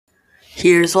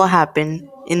Here's what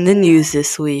happened in the news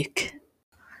this week.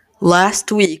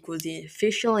 Last week was the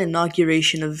official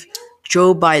inauguration of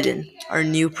Joe Biden, our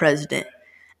new president.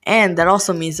 And that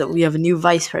also means that we have a new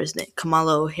vice president,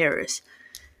 Kamala Harris.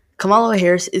 Kamala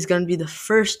Harris is going to be the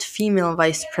first female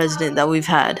vice president that we've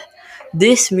had.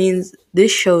 This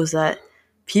shows that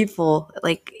people,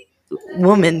 like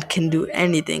women, can do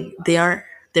anything. They're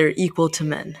equal to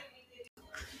men.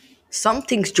 Some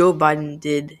things Joe Biden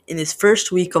did in his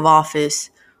first week of office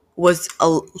was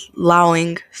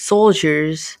allowing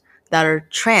soldiers that are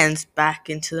trans back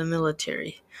into the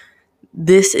military.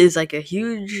 This is like a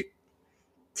huge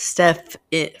step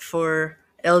for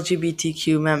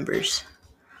LGBTQ members.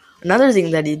 Another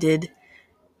thing that he did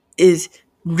is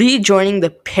rejoining the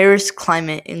Paris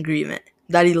Climate Agreement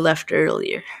that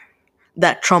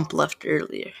Trump left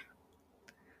earlier.